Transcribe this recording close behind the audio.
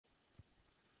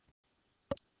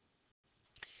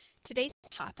Today's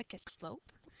topic is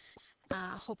slope.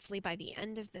 Hopefully by the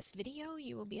end of this video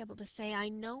you will be able to say, I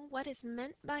know what is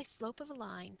meant by slope of a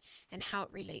line and how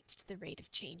it relates to the rate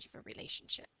of change of a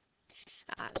relationship.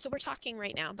 So we're talking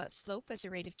right now about slope as a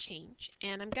rate of change,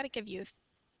 and I'm going to give you a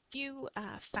few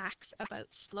facts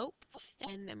about slope,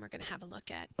 and then we're going to have a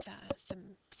look at some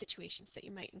situations that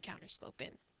you might encounter slope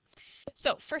in.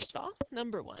 So first of all,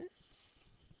 number one,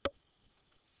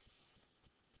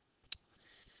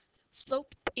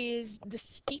 slope is the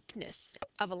steepness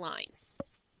of a line.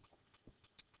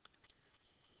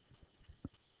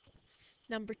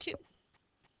 Number two,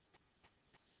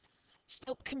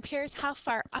 slope compares how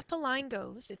far up a line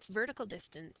goes, its vertical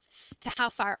distance, to how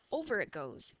far over it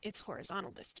goes, its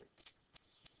horizontal distance.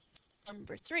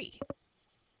 Number three,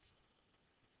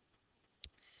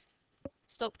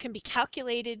 slope can be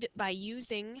calculated by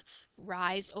using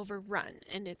rise over run,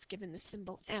 and it's given the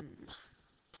symbol M.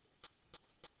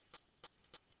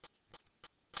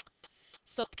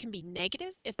 Slope can be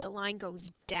negative if the line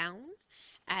goes down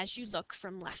as you look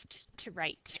from left to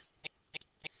right.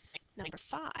 Number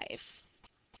five,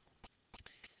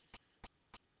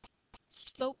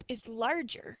 slope is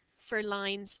larger for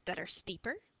lines that are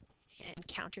steeper, and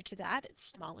counter to that, it's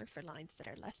smaller for lines that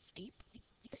are less steep.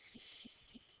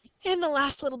 And the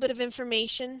last little bit of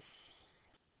information,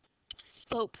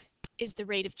 slope is the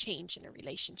rate of change in a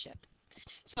relationship.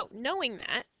 So knowing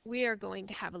that, we are going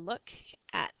to have a look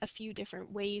at a few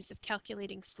different ways of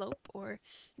calculating slope or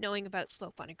knowing about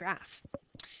slope on a graph.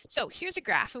 So here's a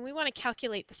graph, and we want to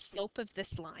calculate the slope of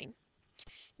this line.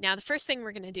 Now the first thing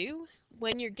we're going to do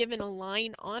when you're given a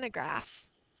line on a graph,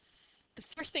 the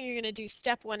first thing you're going to do,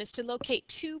 step one, is to locate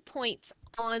 2 points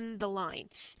on the line.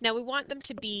 Now we want them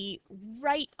to be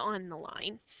right on the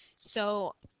line.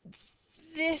 So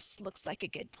this looks like a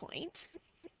good point.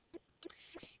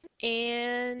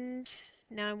 And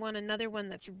now I want another one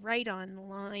that's right on the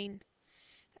line.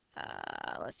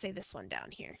 Let's say this one down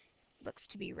here looks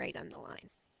to be right on the line.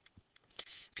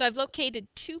 So I've located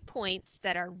 2 points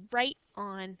that are right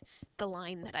on the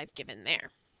line that I've given there.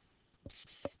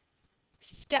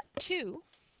 Step two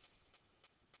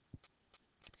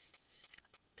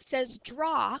says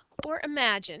draw or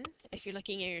imagine. If you're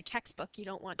looking at your textbook, you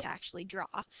don't want to actually draw.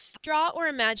 Draw or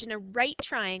imagine a right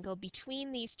triangle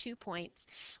between these 2 points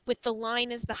with the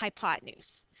line as the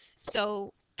hypotenuse.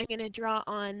 So I'm going to draw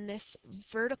on this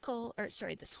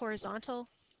this horizontal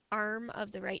arm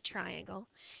of the right triangle,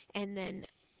 and then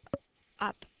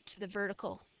up to the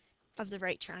vertical of the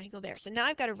right triangle there. So now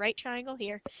I've got a right triangle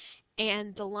here,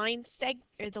 and the line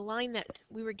that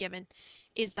we were given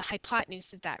is the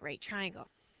hypotenuse of that right triangle.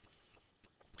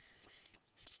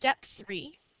 Step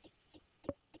three,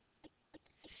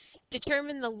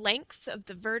 determine the lengths of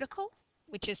the vertical,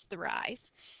 which is the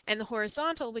rise, and the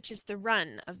horizontal, which is the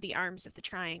run of the arms of the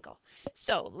triangle.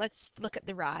 So let's look at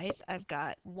the rise. I've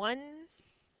got 1,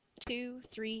 2,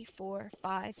 3, 4,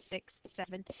 5, 6,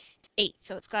 7, 8.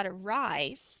 So it's got a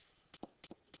rise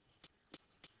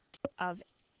of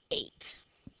 8.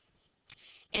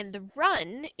 And the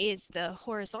run is the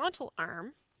horizontal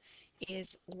arm,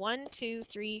 is 1, 2,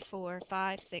 3, 4,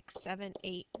 5, 6, 7,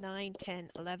 8, 9,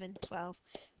 10, 11, 12,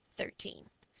 13.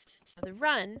 So the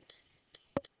run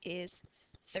is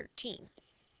 13.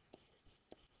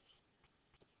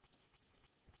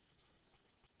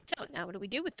 So now what do we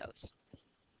do with those?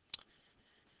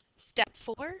 Step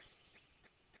 4,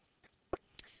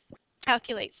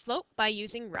 calculate slope by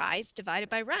using rise divided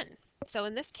by run. So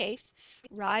in this case,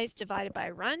 rise divided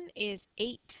by run is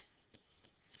 8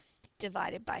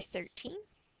 divided by 13.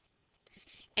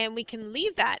 And we can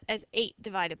leave that as 8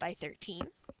 divided by 13,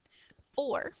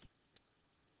 or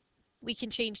we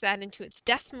can change that into its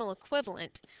decimal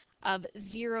equivalent of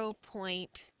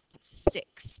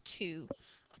 0.62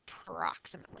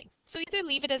 approximately. So either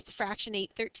leave it as the fraction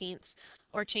 8/13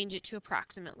 or change it to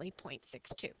approximately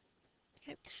 0.62.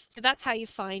 Okay, so that's how you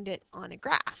find it on a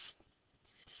graph.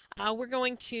 We're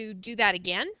going to do that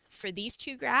again for these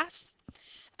two graphs,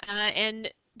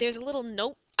 and there's a little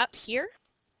note up here.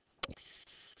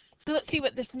 So let's see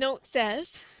what this note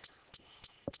says.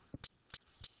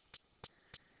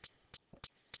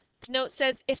 The note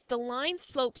says if the line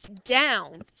slopes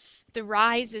down, the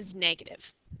rise is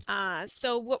negative.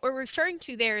 So what we're referring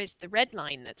to there is the red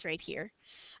line that's right here.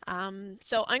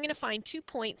 So I'm going to find 2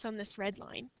 points on this red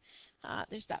line.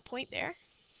 There's that point there,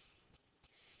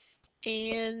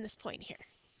 and this point here.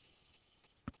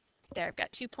 There, I've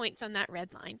got 2 points on that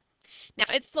red line. Now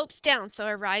it slopes down, so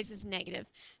our rise is negative.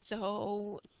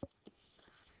 So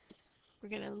we're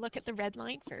going to look at the red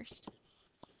line first.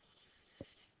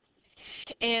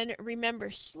 And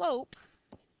remember, slope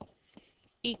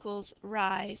equals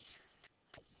rise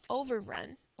over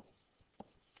run.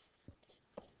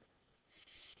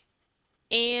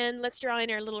 And let's draw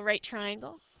in our little right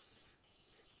triangle.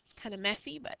 It's kind of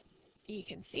messy, but you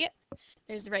can see it.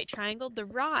 There's the right triangle. The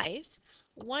rise,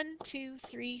 1, 2,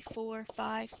 3, 4,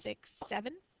 5, 6,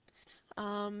 7,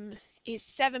 is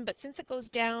 7, but since it goes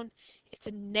down, it's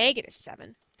a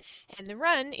 -7. And the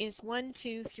run is 1,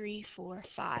 2, 3, 4,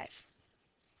 5.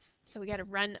 So we got a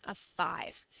run of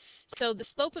 5. So the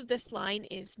slope of this line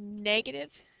is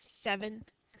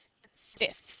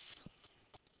 -7/5.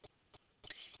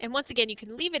 And once again, you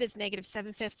can leave it as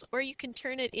 -7/5, or you can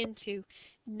turn it into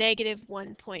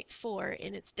 -1.4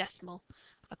 in its decimal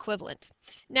equivalent.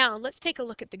 Now let's take a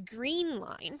look at the green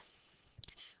line.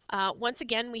 Once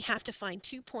again, we have to find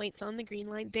 2 points on the green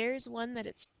line. There's one that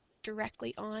it's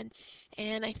directly on,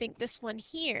 and I think this one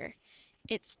here,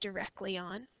 it's directly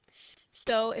on.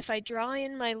 So if I draw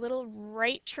in my little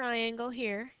right triangle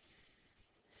here,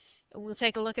 we'll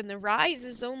take a look, and the rise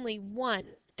is only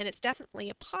 1, and it's definitely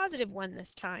a +1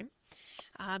 this time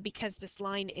because this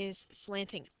line is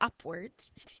slanting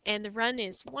upwards, and the run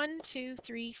is 1, 2,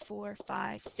 3, 4,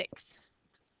 5, 6.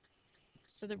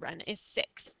 So the run is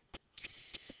 6.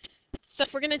 So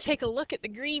if we're going to take a look at the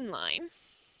green line,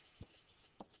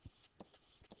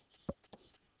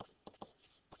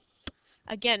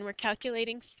 again, we're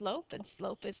calculating slope, and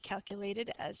slope is calculated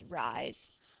as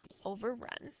rise over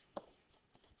run.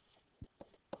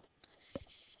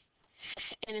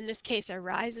 And in this case, our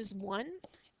rise is 1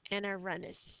 and our run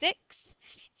is 6.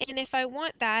 And if I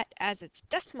want that as its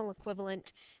decimal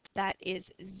equivalent, that is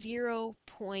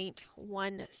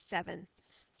 0.17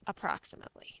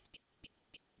 approximately.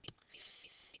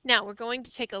 Now we're going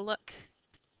to take a look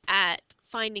at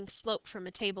finding slope from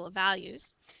a table of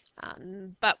values,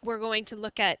 but we're going to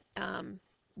look at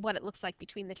what it looks like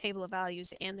between the table of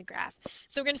values and the graph.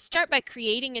 So we're going to start by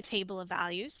creating a table of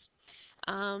values.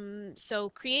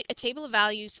 So create a table of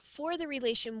values for the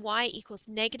relation y equals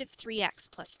 -3x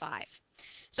plus 5.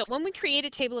 So when we create a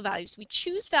table of values, we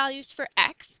choose values for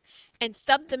x and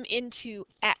sub them into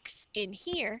x in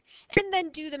here, and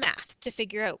then do the math to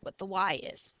figure out what the y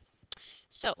is.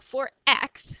 So for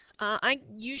x, I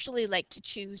usually like to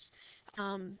choose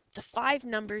the 5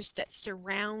 numbers that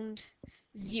surround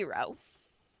 0.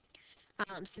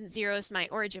 Since 0 is my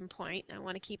origin point, I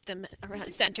want to keep them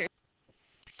around center.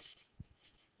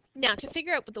 Now, to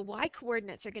figure out what the y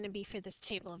coordinates are going to be for this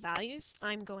table of values,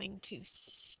 I'm going to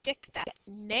stick that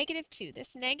 -2,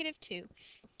 this -2,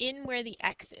 in where the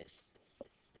x is.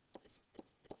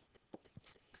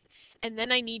 And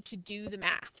then I need to do the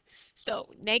math. So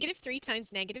 -3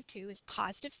 times -2 is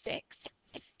 +6,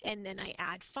 and then I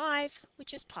add 5,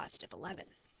 which is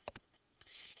 +11.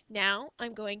 Now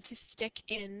I'm going to stick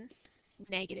in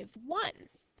 -1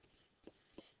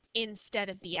 instead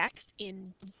of the x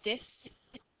in this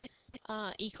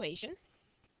equation.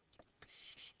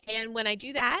 And when I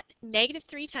do that,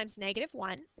 -3 times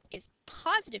 -1 is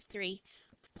 +3,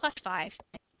 plus 5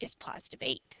 is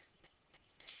 +8.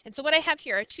 And so what I have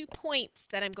here are 2 points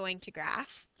that I'm going to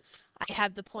graph. I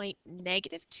have the point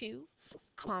 -2,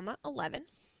 11,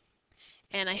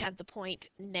 and I have the point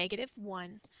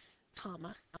 -1,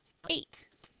 8.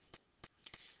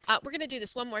 We're going to do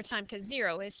this one more time because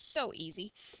 0 is so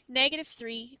easy.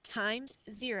 -3 times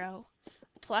 0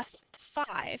 plus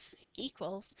 5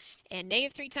 equals, and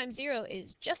 -3 times 0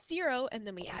 is just 0, and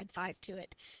then we add 5 to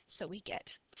it, so we get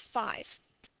 5.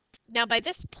 Now by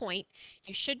this point,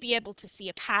 you should be able to see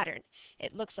a pattern.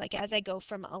 It looks like as I go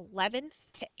from 11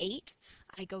 to 8,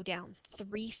 I go down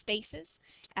 3 spaces.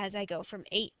 As I go from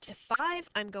 8 to 5,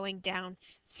 I'm going down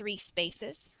 3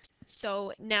 spaces.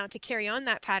 So now to carry on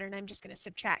that pattern, I'm just going to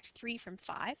subtract 3 from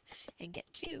 5 and get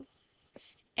 2,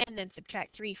 and then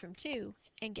subtract 3 from 2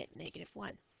 and get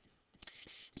 -1.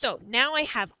 So now I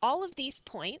have all of these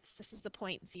points. This is the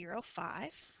point 0,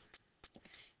 5,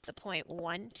 the point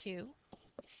 1, 2,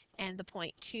 and the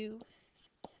point 2,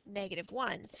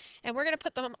 -1. And we're going to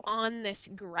put them on this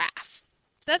graph.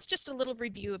 So that's just a little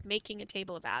review of making a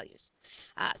table of values.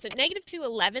 So -2,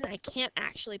 11, I can't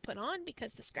actually put on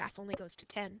because this graph only goes to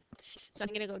 10. So I'm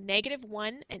going to go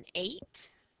 -1 and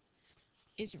 8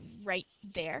 is right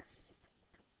there.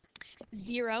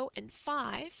 0 and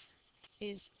 5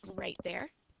 is right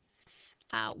there.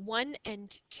 1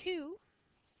 and 2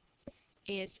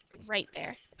 is right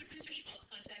there.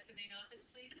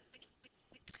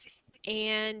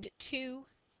 And 2,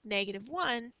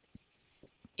 -1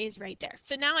 is right there.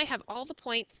 So now I have all the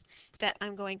points that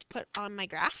I'm going to put on my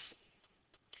graph.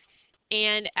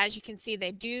 And as you can see,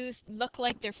 they do look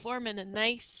like they're forming a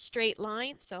nice straight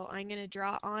line. So I'm going to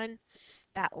draw on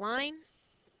that line.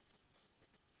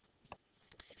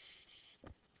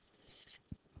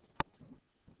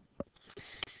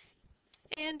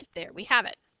 And there we have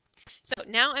it. So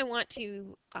now I want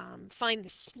to find the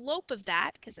slope of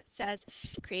that because it says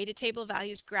create a table of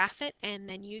values, graph it, and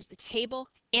then use the table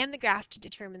and the graph to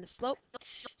determine the slope.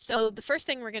 So the first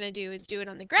thing we're going to do is do it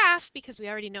on the graph because we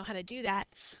already know how to do that.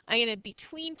 I'm going to,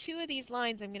 between two of these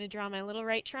lines, I'm going to draw my little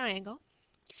right triangle.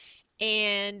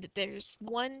 And there's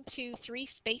 1, 2, 3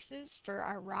 spaces for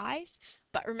our rise.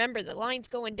 But remember, the line's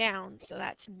going down, so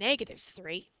that's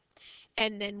 -3.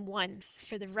 And then 1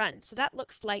 for the run. So that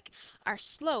looks like our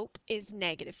slope is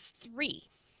 -3.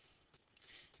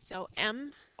 So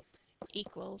m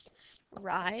equals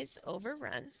rise over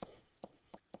run,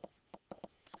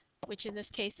 which in this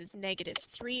case is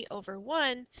 -3 over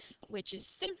 1, which is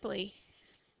simply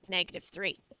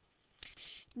 -3.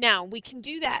 Now we can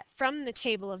do that from the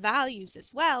table of values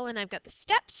as well, and I've got the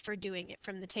steps for doing it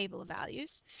from the table of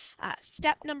values.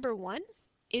 Step number 1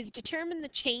 is determine the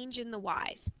change in the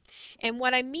y's. And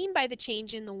what I mean by the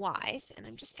change in the y's, and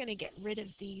I'm just going to get rid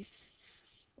of these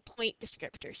point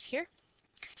descriptors here.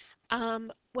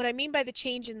 What I mean by the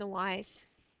change in the y's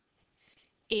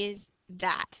is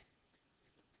that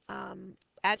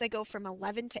as I go from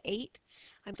 11 to 8,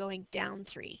 I'm going down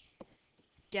 3,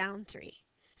 down 3,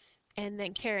 and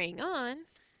then carrying on,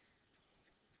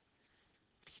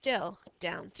 still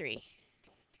down 3,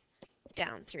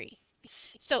 down 3.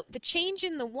 So the change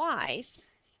in the y's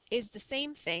is the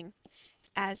same thing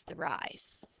as the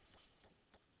rise.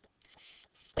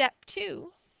 Step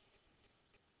 2,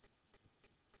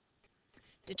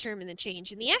 determine the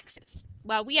change in the x's.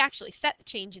 Well, we actually set the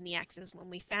change in the x's when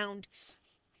we found,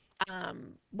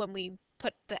 when we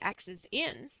put the x's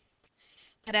in.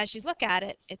 But as you look at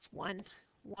it, it's 1,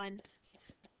 1,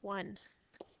 1,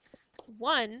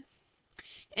 1.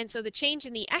 And so the change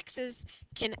in the x's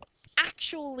can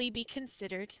actually be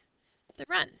considered the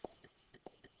run.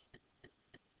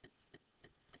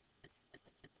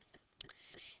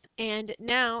 And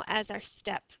now as our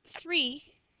step 3,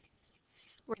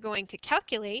 we're going to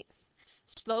calculate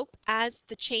slope as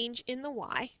the change in the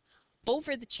y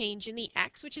over the change in the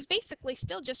x, which is basically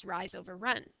still just rise over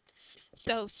run.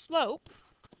 So slope,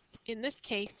 in this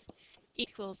case,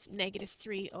 equals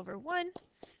 -3 over 1,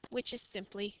 which is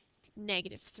simply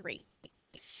 -3.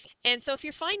 And so if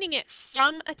you're finding it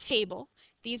from a table,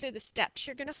 these are the steps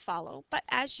you're going to follow. But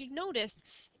as you notice,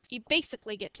 you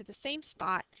basically get to the same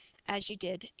spot as you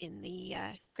did in the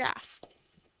graph.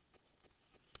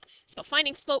 So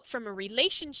finding slope from a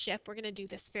relationship, we're going to do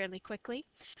this fairly quickly.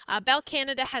 Bell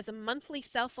Canada has a monthly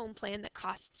cell phone plan that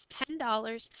costs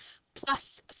 $10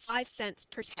 plus 5 cents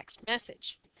per text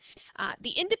message.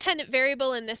 The independent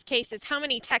variable in this case is how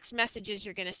many text messages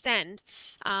you're going to send.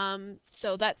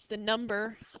 So that's the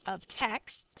number of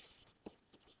texts.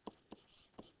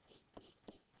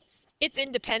 It's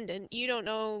independent. You don't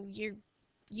know,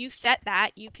 you set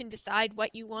that. You can decide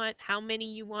what you want, how many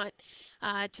you want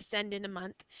to send in a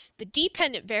month. The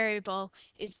dependent variable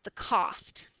is the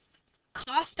cost.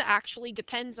 Cost actually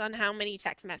depends on how many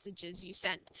text messages you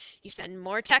send. You send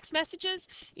more text messages,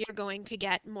 you're going to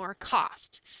get more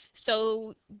cost.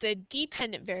 So the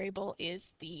dependent variable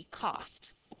is the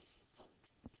cost.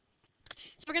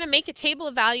 So we're going to make a table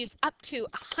of values up to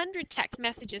 100 text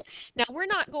messages. Now we're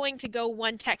not going to go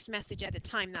one text message at a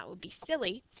time. That would be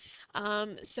silly.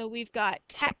 So we've got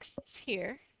texts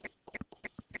here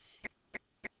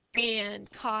and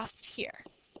cost here.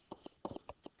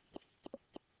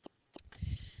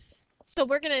 So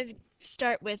we're going to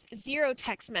start with 0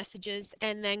 text messages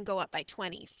and then go up by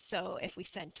 20. So if we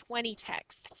send 20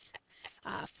 texts,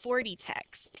 40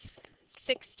 texts,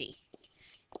 60,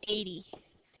 80,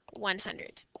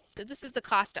 100. So this is the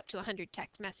cost up to 100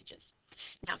 text messages.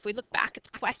 Now if we look back at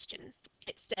the question,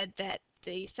 it said that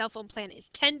the cell phone plan is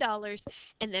 $10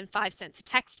 and then 5 cents a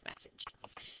text message.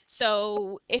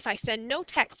 So if I send no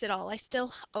text at all, I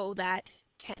still owe that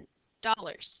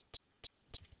 $10.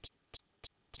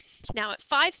 Now at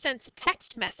 5 cents a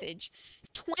text message,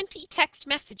 20 text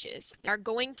messages are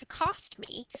going to cost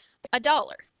me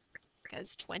 $1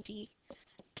 because 20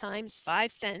 times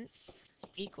 5 cents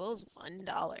equals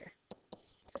 $1.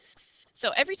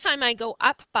 So every time I go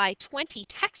up by 20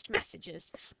 text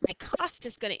messages, my cost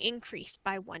is going to increase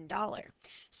by $1.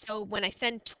 So when I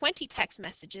send 20 text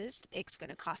messages, it's going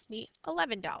to cost me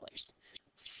 $11.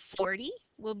 40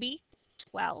 will be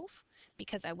 12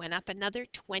 because I went up another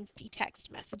 20 text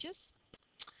messages.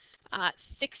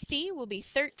 60 will be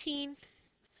 13,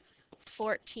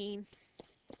 14,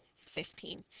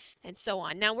 15, and so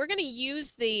on. Now we're going to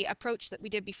use the approach that we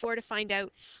did before to find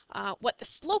out what the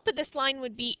slope of this line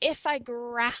would be if I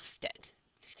graphed it.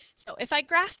 So if I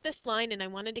graphed this line and I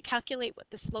wanted to calculate what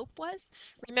the slope was,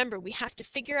 remember we have to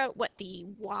figure out what the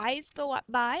y's go up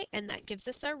by, and that gives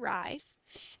us our rise.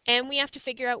 And we have to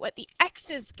figure out what the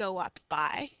x's go up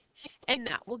by, and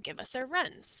that will give us our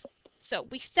runs. So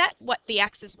we set what the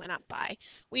x's went up by.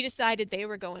 We decided they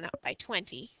were going up by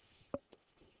 20.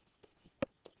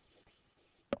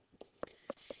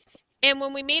 And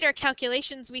when we made our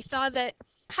calculations, we saw that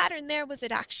pattern there was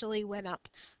it actually went up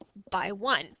by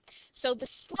 1. So the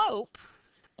slope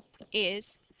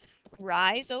is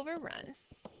rise over run,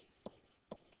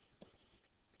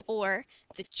 or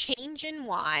the change in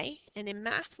y, and in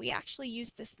math we actually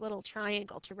use this little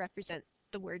triangle to represent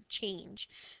the word change.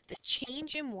 The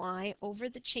change in y over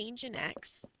the change in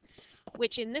x,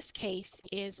 which in this case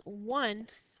is 1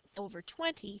 over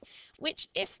 20, which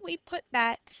if we put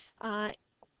that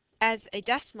as a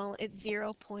decimal, it's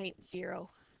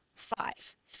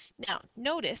 0.05. Now,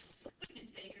 notice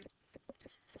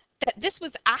that this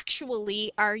was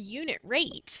actually our unit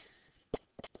rate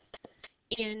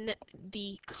in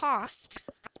the cost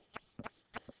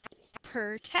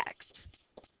per text.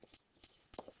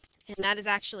 And that is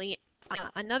actually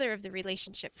another of the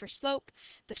relationship for slope.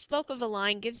 The slope of a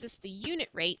line gives us the unit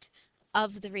rate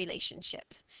of the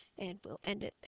relationship. And we'll end it there.